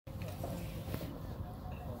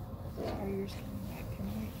Are yours coming back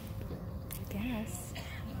tonight? I guess.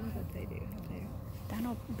 I hope they do.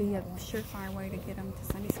 That'll be a surefire way to get them to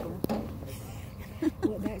Sunday school.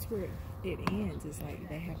 Well, that's where it ends. It's like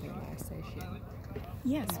they have their last session.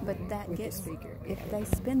 Yes, but that gets, speaker. If they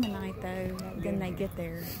spend the night though, then they get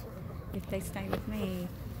there. If they stay with me,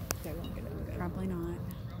 They won't get it. probably not.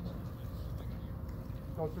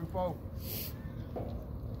 Go through four.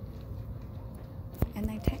 And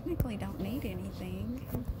they technically don't need anything.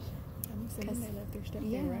 I'm assuming they left their stuff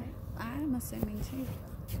Yeah, there, right? I'm assuming too.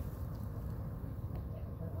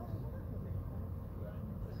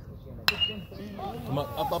 Come on,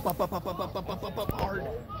 up, hard.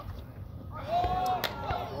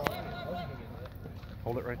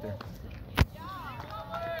 Hold it right there.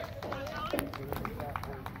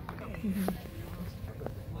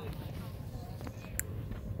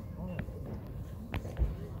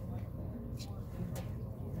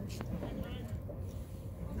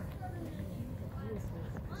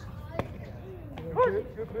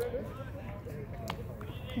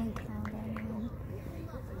 When Carl got in,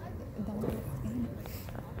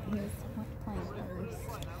 he was playing first,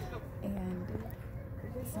 and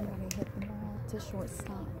somebody hit the ball to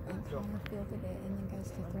shortstop, and Connor fielded it, and then goes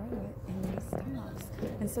to throw it, and he stops.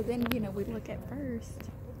 And so then, you know, we look at first,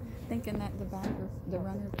 thinking that the batter, the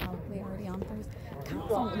runner, probably already on first,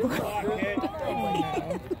 comes on the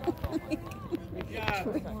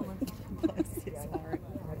Bless his heart.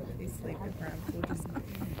 He's sleeping from. We'll just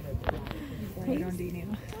blame it on D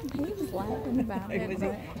now. He was laughing about it,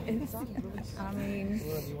 but it's, I mean,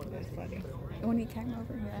 That's funny. when he came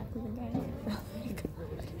over here after the game,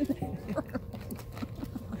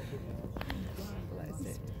 Bless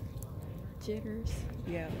it. jitters.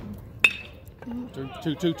 Yeah. Two.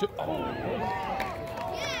 Oh.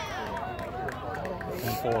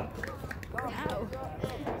 And 4. Ow.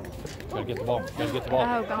 Gotta get the ball.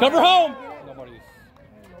 Oh, God. Cover home! Nobody's.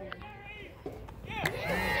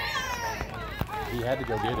 He had to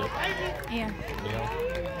go get it. Yeah. You know?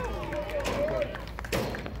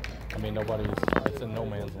 I mean, nobody's. It's in no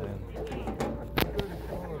man's land.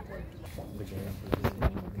 The game.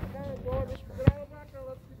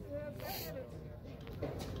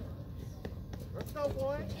 Let's go,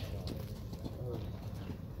 boy.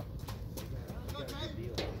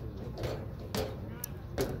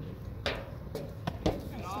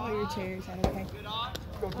 All your chairs, is that okay?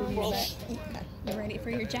 Go through four. You ready for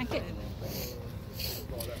your jacket?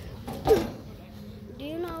 Do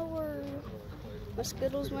you know where my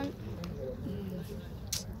Skittles went?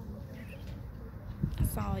 I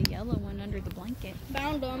saw a yellow one under the blanket.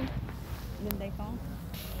 Found them. Did they fall?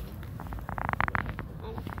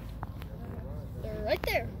 They're right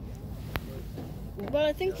there. But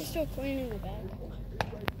I think they're still cleaning the bag.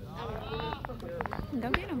 Go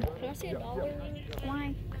get them. Can I see $1?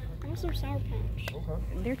 Why? I want some Sour Patch.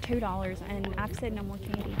 They're $2, and I've said no more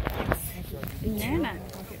candy. Nana.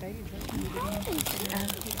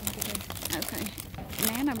 Okay.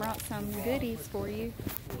 Nana brought some goodies for you.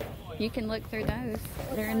 You can look through those.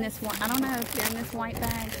 They're in this one. I don't know if they're in this white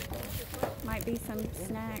bag. Might be some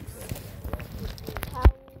snacks.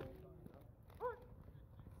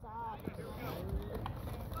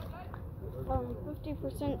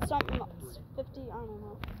 50% something else. 50, I don't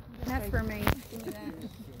know. That's for me. Give me that.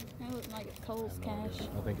 That looks like it's Cole's cash.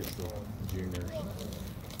 I think it's the juniors.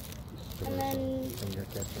 And then Senior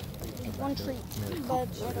catcher. one treat. But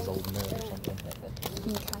his old man or something.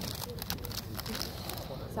 Okay.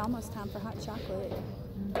 It's almost time for hot chocolate.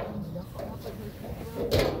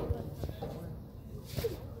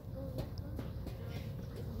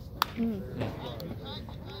 Mm.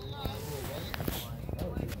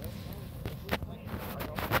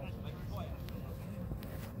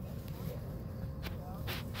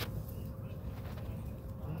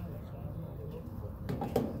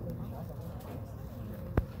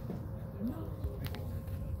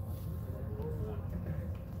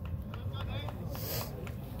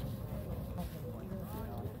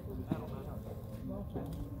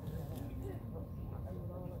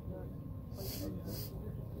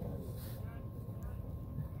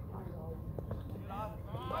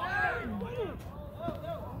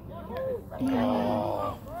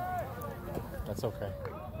 Oh, that's okay.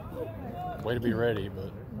 Way to be ready,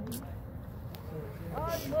 but.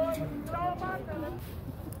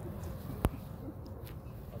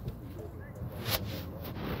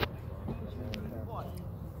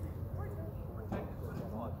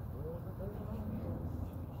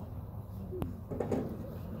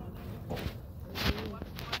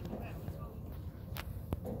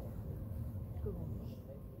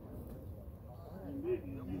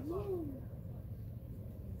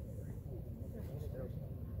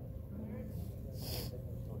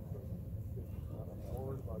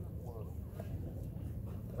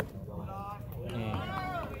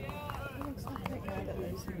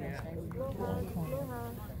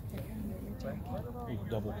 He's a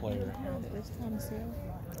double player. There's Tom Seal.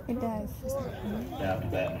 It does. Down to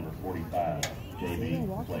bat number 45,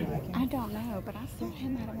 JB Playboy. I don't know, but I saw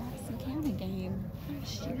him at a Madison County game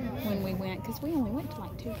last year when we went, because we only went to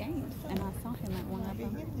like 2 games, and I saw him at one of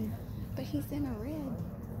them. But he's in a red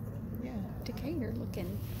Decatur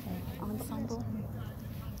looking ensemble.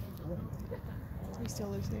 He still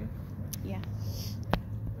lives there. Yeah.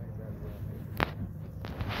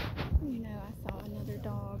 You know, I saw another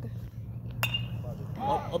dog.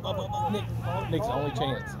 Nick. Nick's the only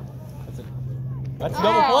chance. That's it. That's a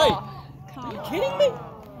double play. Are you kidding me?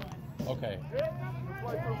 Okay.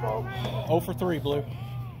 0 for 3, Blue.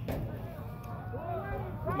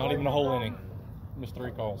 Not even a whole inning. Missed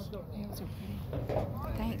 3 calls.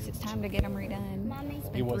 Thanks. It's time to get them redone. It's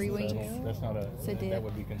He been 3 wasn't. weeks. That's not a. It's a dip. That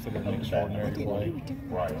would be considered an extraordinary play.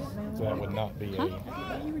 Right. So that would not be a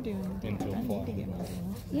You were doing infield fly.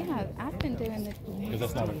 Yeah, I've been doing the. Because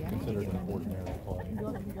that's not considered an ordinary play. He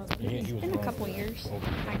was It's been a wrong. couple years,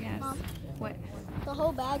 I guess. What? The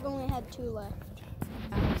whole bag only had 2 left.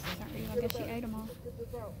 Oh, sorry. I guess you ate them all.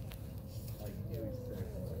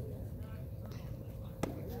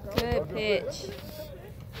 Good pitch.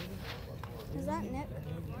 Is that Nick?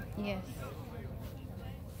 Yes.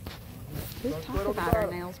 We've talked about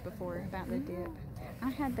our nails before, about the dip. I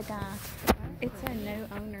had the guy, it's a new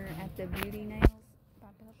owner at the Beauty Nails by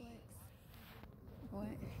Publix. What?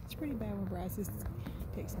 It's pretty bad when Bryce is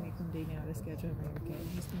texting me from D now to schedule a haircut.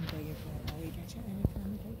 He's been taking for all week. I can't any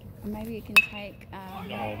time to take it. Or maybe you can take, No,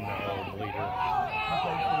 the leader.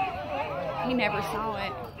 he never saw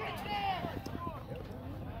it.